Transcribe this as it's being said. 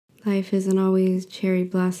Life isn't always cherry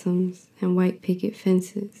blossoms and white picket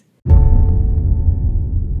fences.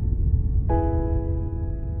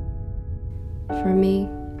 For me,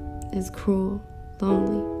 it's cruel,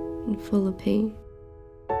 lonely, and full of pain.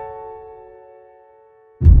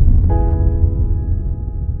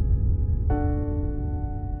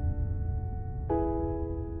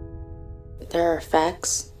 There are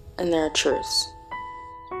facts and there are truths.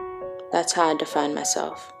 That's how I define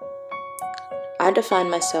myself. I define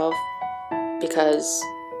myself because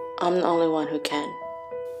I'm the only one who can.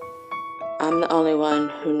 I'm the only one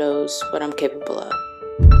who knows what I'm capable of.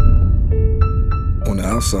 On the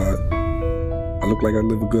outside, I look like I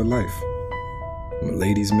live a good life. I'm a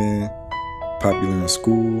ladies' man, popular in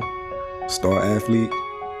school, star athlete.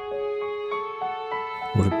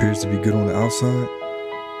 What appears to be good on the outside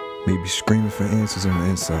may be screaming for answers on the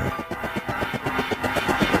inside.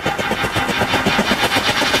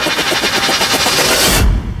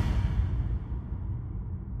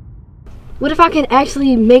 What if I can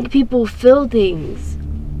actually make people feel things?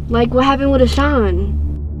 Like what happened with Ashawn?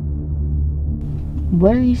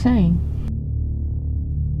 What are you saying?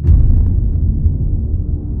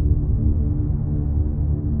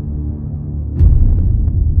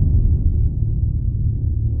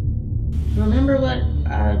 Remember what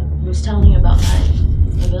I was telling you